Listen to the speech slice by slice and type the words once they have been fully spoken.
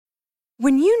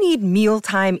When you need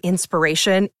mealtime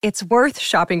inspiration, it's worth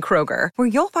shopping Kroger, where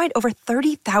you'll find over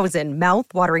 30,000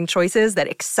 mouth-watering choices that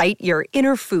excite your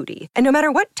inner foodie. And no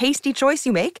matter what tasty choice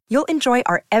you make, you'll enjoy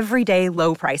our everyday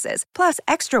low prices, plus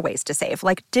extra ways to save,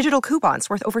 like digital coupons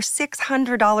worth over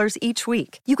 $600 each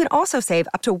week. You can also save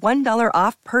up to $1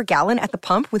 off per gallon at the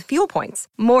pump with fuel points.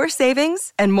 More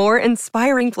savings and more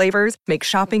inspiring flavors make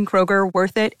shopping Kroger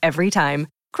worth it every time.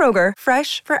 Kroger,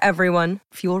 fresh for everyone.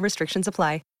 Fuel restrictions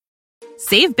apply.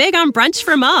 Save big on brunch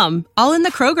for mom, all in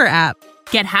the Kroger app.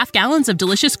 Get half gallons of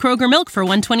delicious Kroger milk for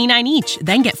 $1.29 each.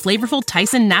 Then get flavorful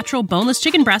Tyson natural boneless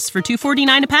chicken breasts for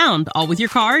 $2.49 a pound, all with your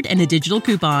card and a digital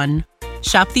coupon.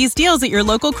 Shop these deals at your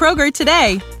local Kroger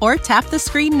today, or tap the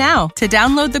screen now to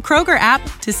download the Kroger app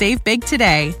to save big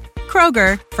today.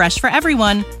 Kroger, fresh for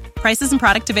everyone. Prices and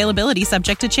product availability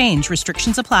subject to change.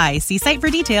 Restrictions apply. See site for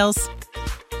details.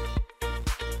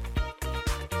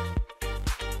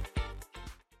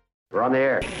 We're on the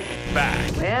air.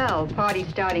 Back Well, party's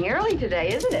starting early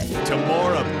today, isn't it? to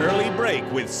more of Early Break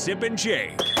with Sip and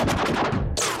Jake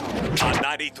on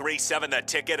 93.7 The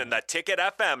Ticket and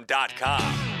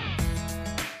theticketfm.com.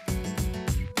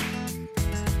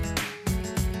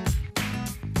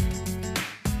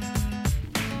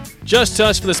 Just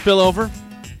us for the Spillover.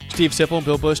 Steve Sipple,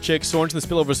 Bill Bush, Jake Sorensen. The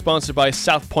Spillover is sponsored by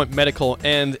SouthPointe Medical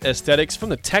and Aesthetics. From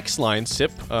the text line,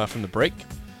 Sip, from the break,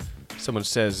 someone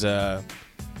says,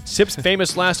 Sip's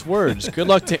famous last words. Good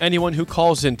luck to anyone who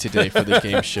calls in today for the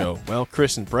game show. Well,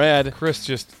 Chris and Brad Chris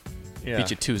just beat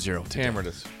you 2-0 today. hammered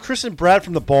us. Chris and Brad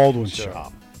from the Baldwin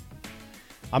Shop.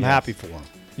 I'm happy for them.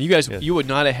 You guys, you would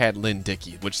not have had Lynn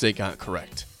Dickey, which they got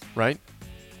correct, right?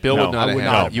 Bill No, would not I have would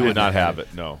had not. it. You would not have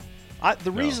it. No.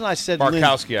 The reason I said Lynn,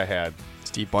 Barkowski, I had.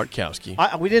 Steve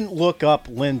Bartkowski. we didn't look up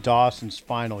Lynn Dawson's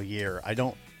final year.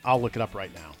 I'll look it up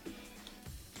right now.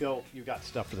 Bill, you got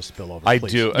stuff for the Spillover. I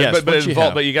please. do. Yes, but what you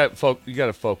have? you got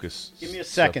to focus. Give me a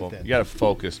second, Sipple. then. You got to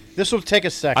focus. This will take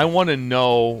a second. I want to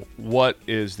know what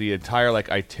is the entire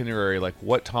itinerary. Like,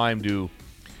 what time do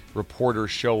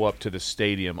reporters show up to the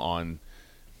stadium on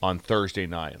Thursday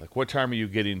night? Like, what time are you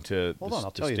getting to Hold the, on, I'll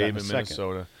the tell you that in stadium a in second.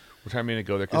 Minnesota? What time are you going to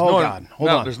go there? 'Cause God. Hold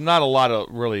on. There's not a lot of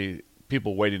really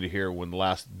people waiting to hear when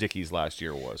Dickey's last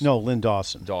year was. No, Lynn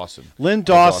Dawson. Lynn Oh,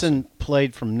 Dawson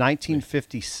played from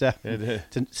 1957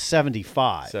 to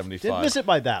 75. 75. Didn't miss it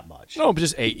by that much. No, but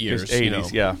just 8 years. Just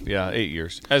 80s, you know. yeah, 8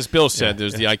 years. As Bill said,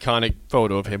 there's the iconic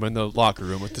photo of him in the locker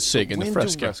room with the cig and the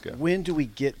fresco. When do we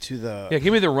get to the? Yeah,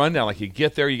 give me the rundown. Like, you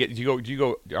get there, you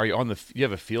go. Are you on the? You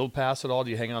have a field pass at all?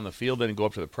 Do you hang on the field then and go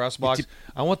up to the press box?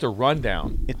 I want the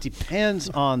rundown. It depends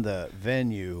on the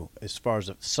venue. As far as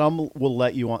some will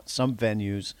let you on, some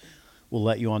venues will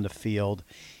let you on the field.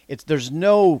 There's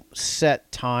no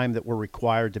set time that we're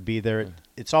required to be there.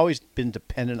 It's always been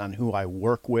dependent on who I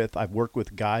work with. I've worked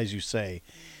with guys who say,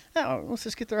 "Oh, let's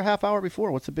just get there a half hour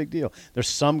before. What's the big deal?" There's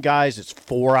some guys it's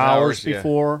 4 hours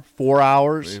before, 4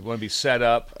 hours. You want to be set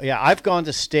up. Yeah, I've gone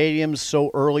to stadiums so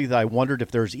early that I wondered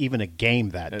if there's even a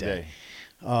game that day.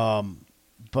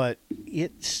 But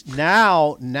it's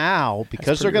now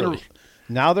because they're going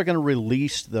to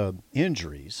release the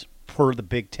injuries per the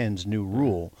Big Ten's new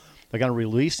rule. They're going to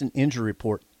release an injury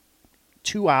report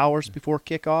 2 hours before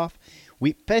kickoff.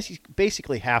 We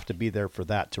basically have to be there for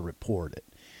that to report it.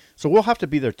 So we'll have to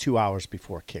be there 2 hours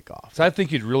before kickoff. So I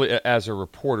think you'd really, as a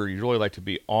reporter, you'd really like to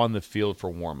be on the field for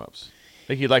warm-ups. I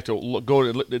think you'd like to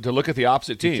look at the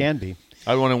opposite team. You can be.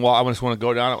 I just want to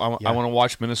go down. I want to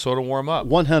watch Minnesota warm up.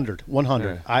 100.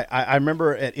 Yeah. I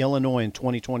remember at Illinois in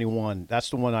 2021. That's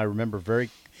the one I remember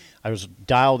I was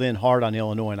dialed in hard on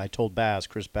Illinois, and I told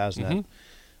Chris Basnet,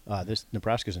 this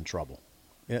Nebraska's in trouble.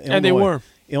 And they were.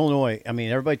 Illinois, I mean,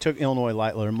 everybody took Illinois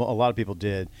lightly. A lot of people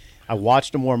did. I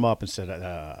watched them warm up and said,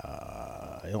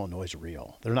 Illinois is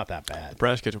real. They're not that bad.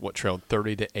 Nebraska, trailed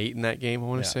 30-8 in that game, I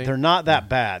want to say. They're not that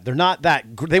bad.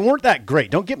 They weren't that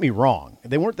great. Don't get me wrong.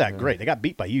 They weren't that great. They got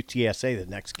beat by UTSA the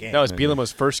next game. That was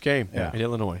Bielema's first game in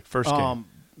Illinois. First game.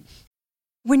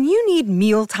 When you need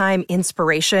mealtime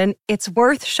inspiration, it's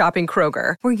worth shopping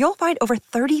Kroger, where you'll find over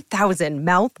 30,000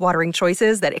 mouth-watering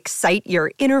choices that excite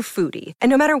your inner foodie. And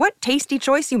no matter what tasty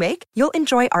choice you make, you'll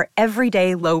enjoy our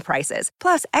everyday low prices,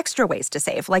 plus extra ways to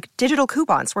save, like digital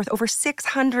coupons worth over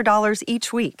 $600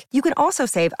 each week. You can also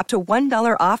save up to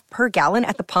 $1 off per gallon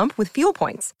at the pump with fuel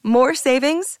points. More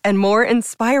savings and more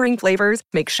inspiring flavors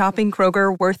make shopping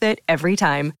Kroger worth it every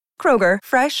time. Kroger,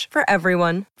 fresh for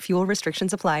everyone. Fuel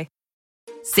restrictions apply.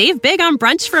 Save big on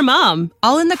brunch for mom,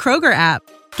 all in the Kroger app.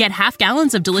 Get half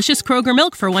gallons of delicious Kroger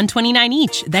milk for $1.29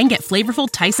 each. Then get flavorful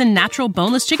Tyson natural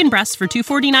boneless chicken breasts for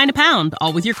 $2.49 a pound,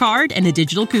 all with your card and a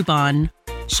digital coupon.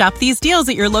 Shop these deals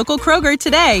at your local Kroger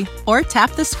today, or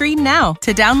tap the screen now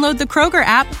to download the Kroger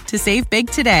app to save big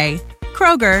today.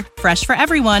 Kroger, fresh for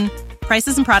everyone.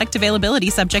 Prices and product availability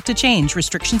subject to change.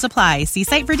 Restrictions apply. See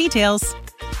site for details.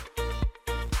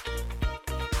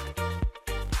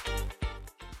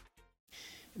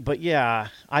 But yeah,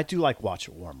 I do like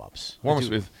watching warm-ups. Warm-ups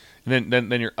with, and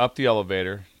then you're up the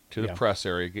elevator to the press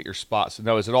area, get your spots.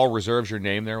 Now, is it all reserves your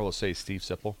name there? Will it say Steve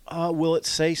Sipple? Will it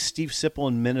say Steve Sipple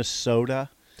in Minnesota?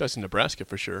 It does in Nebraska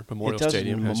for sure. Memorial it does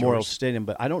Stadium. In Memorial Stadium,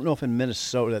 but I don't know if in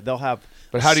Minnesota they'll have.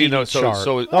 But how do you know?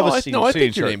 I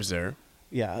think your name's there.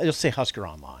 Yeah, it'll say Husker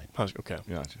Online. Okay.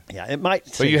 Gotcha. Yeah, it might.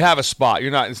 But you have a spot.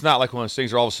 You're not. It's not like one of those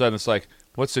things where all of a sudden it's like,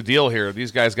 what's the deal here?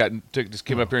 These guys just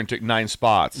came up here and took 9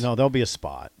 spots. No, there'll be a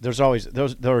spot. There's always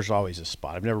a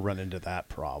spot. I've never run into that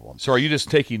problem. So are you just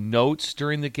taking notes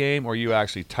during the game, or are you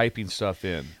actually typing stuff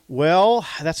in? Well,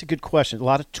 that's a good question. A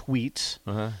lot of tweets.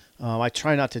 I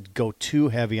try not to go too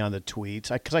heavy on the tweets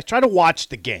because I try to watch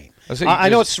the game. I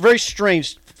know it's very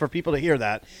strange for people to hear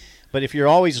that, but if you're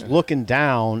always looking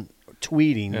down,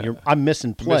 tweeting, I'm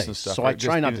missing plays, so I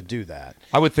try not to do that.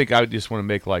 I would think I would just want to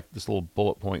make like this little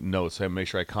bullet point notes. Hey, make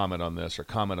sure I comment on this or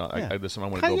comment on this one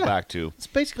I want to go back to. It's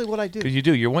basically what I do. Because you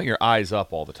do. You want your eyes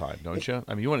up all the time, don't you?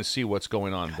 I mean, you want to see what's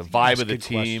going on, the vibe of the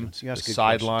team, the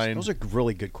sideline. Those are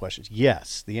really good questions.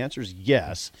 Yes. The answer is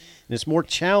yes. And it's more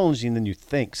challenging than you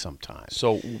think sometimes.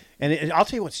 And I'll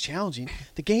tell you what's challenging.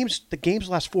 The games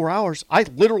last 4 hours. I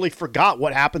literally forgot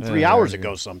what happened 3 hours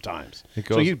ago sometimes.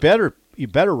 So you better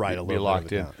write a little bit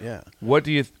locked in. Yeah. What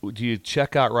do you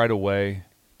check out right away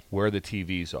where the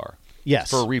TVs are? Yes.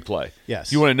 For a replay.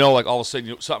 Yes. You want to know, like, all of a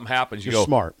sudden something happens. You're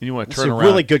smart. You want to turn turn around.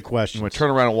 Really good questions. You want to turn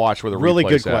around and watch where the really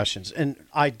replay's good at. questions. And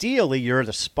ideally, you're at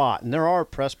a spot, and there are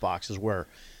press boxes where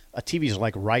a TV is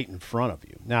like right in front of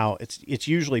you. Now, it's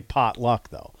usually pot luck,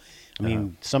 though. I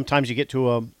mean, sometimes you get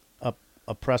to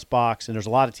a press box, and there's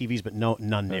a lot of TVs, but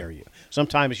none near you.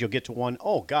 Sometimes you'll get to one.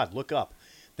 Oh God, look up.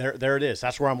 There it is.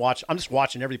 That's where I'm watching. I'm just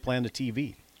watching every play on the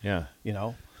TV. Yeah. You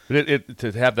know? But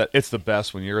to have that, it's the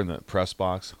best when you're in the press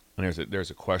box and there's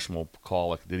a questionable call,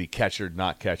 like did he catch it or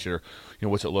not catch it, or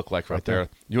what's it look like right there?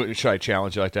 Should I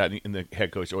challenge you like that? And the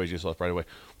head coach always just left right away.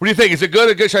 What do you think? Is it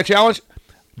good? Should I challenge?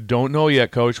 Don't know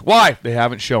yet, Coach. Why? They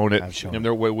haven't shown it.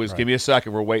 Give me a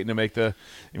second. We're waiting to make the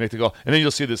goal. And then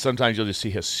you'll see that sometimes you'll just see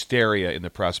hysteria in the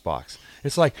press box.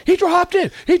 It's like, he dropped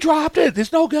it.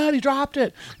 It's no good. He dropped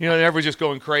it. And everyone's just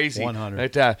going crazy. 100.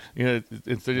 Like that.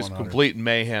 It's just 100. Complete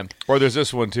mayhem. Or there's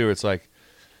this one, too. It's like,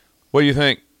 what do you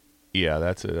think? Yeah,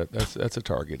 that's a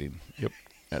targeting. Yep.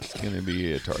 That's going to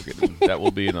be a targeting. That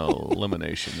will be an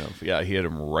elimination of, he hit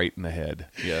him right in the head.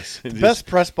 Yes. The best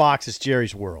press box is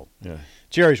Jerry's World. Yeah.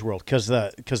 Jerry's World, because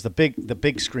the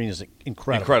big screen is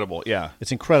incredible. Incredible, yeah.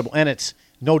 It's incredible, and it's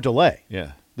no delay.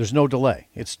 Yeah. There's no delay.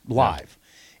 It's live,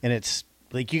 and it's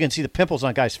like you can see the pimples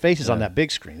on guys' faces on that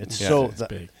big screen. It's it's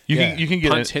big. You can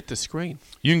get punts hit the screen.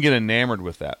 You can get enamored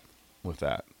with that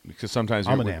because sometimes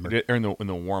I'm enamored in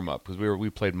the warm up because we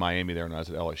played Miami there when I was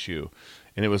at LSU,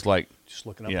 and it was like just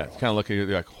looking up. Yeah, kind of looking. You're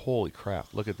like, holy crap!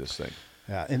 Look at this thing.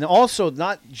 Yeah, and also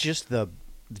not just the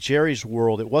Jerry's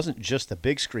World. It wasn't just the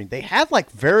big screen. They had like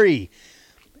very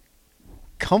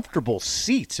comfortable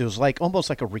seats. It was like almost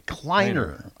like a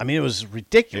recliner. I mean, it was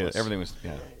ridiculous. Yeah, everything was.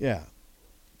 Yeah.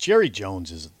 Jerry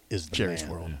Jones is the Jerry's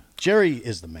man. World. Yeah. Jerry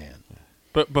is the man.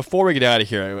 But before we get out of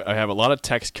here, I have a lot of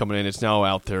text coming in. It's now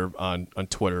out there on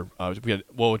Twitter.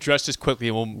 We'll address this quickly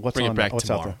and we'll bring it back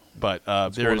tomorrow. But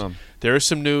there is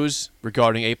some news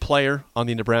regarding a player on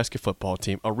the Nebraska football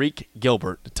team. Arik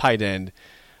Gilbert, the tight end,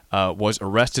 was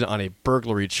arrested on a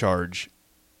burglary charge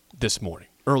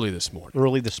early this morning.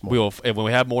 When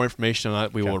we have more information on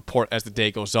it, we will report as the day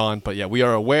goes on. But yeah, we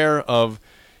are aware of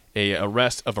a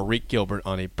arrest of Arik Gilbert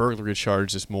on a burglary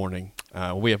charge this morning.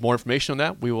 We have more information on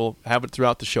that. We will have it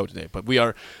throughout the show today. But we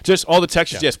are just all the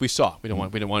texts. Yes, we saw. We don't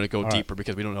want to go deeper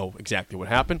because we don't know exactly what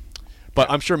happened.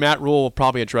 But I'm sure Matt Rule will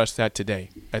probably address that today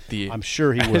at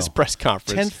his press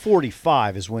conference.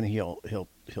 10:45 is when he'll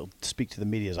speak to the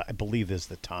media. I believe is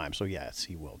the time. So yes,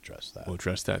 he will address that. We'll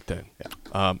address that then.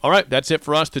 Yeah. All right, that's it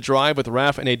for us. The Drive with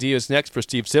Raff and AD is next. For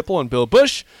Steve Sipple and Bill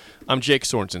Bush, I'm Jake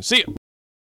Sorensen. See you.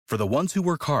 For the ones who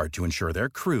work hard to ensure their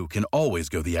crew can always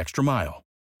go the extra mile,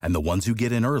 and the ones who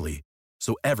get in early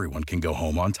so everyone can go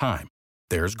home on time,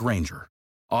 there's Grainger,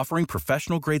 offering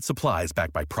professional-grade supplies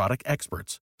backed by product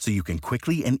experts so you can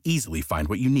quickly and easily find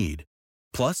what you need.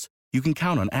 Plus, you can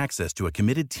count on access to a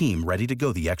committed team ready to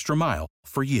go the extra mile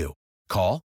for you.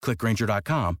 Call, click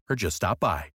Grainger.com, or just stop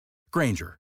by.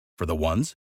 Grainger, for the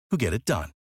ones who get it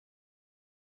done.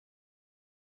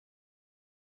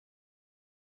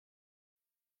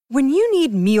 When you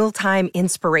need mealtime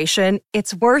inspiration,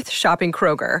 it's worth shopping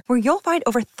Kroger, where you'll find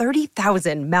over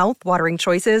 30,000 mouth-watering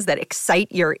choices that excite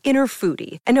your inner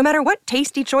foodie. And no matter what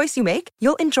tasty choice you make,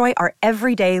 you'll enjoy our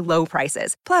everyday low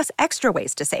prices, plus extra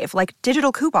ways to save, like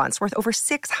digital coupons worth over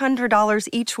 $600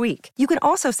 each week. You can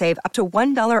also save up to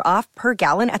 $1 off per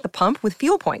gallon at the pump with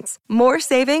fuel points. More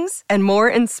savings and more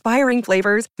inspiring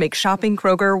flavors make shopping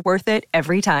Kroger worth it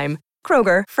every time.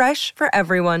 Kroger, fresh for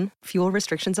everyone. Fuel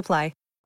restrictions apply.